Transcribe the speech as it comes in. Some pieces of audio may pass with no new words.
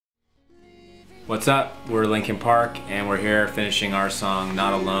What's up? We're Linkin Park, and we're here finishing our song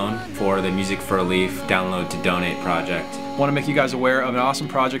Not Alone for the Music for Relief Download to Donate project. I want to make you guys aware of an awesome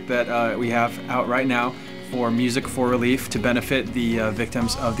project that we have out right now for Music for Relief to benefit the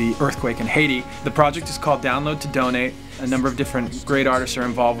victims of the earthquake in Haiti. The project is called Download to Donate. A number of different great artists are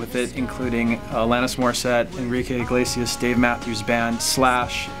involved with it, including Alanis Morissette, Enrique Iglesias, Dave Matthews Band,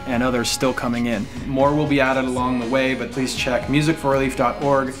 Slash, and others still coming in. More will be added along the way, but please check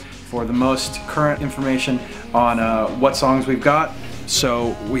musicforrelief.org for the most current information on what songs we've got.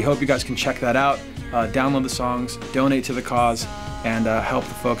 So we hope you guys can check that out, download the songs, donate to the cause, and help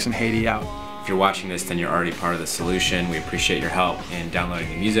the folks in Haiti out. If you're watching this, then you're already part of the solution. We appreciate your help in downloading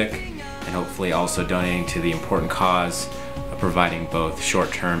the music and hopefully also donating to the important cause of providing both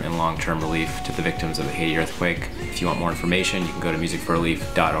short-term and long-term relief to the victims of the Haiti earthquake. If you want more information, you can go to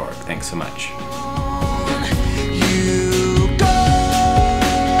musicforrelief.org. Thanks so much.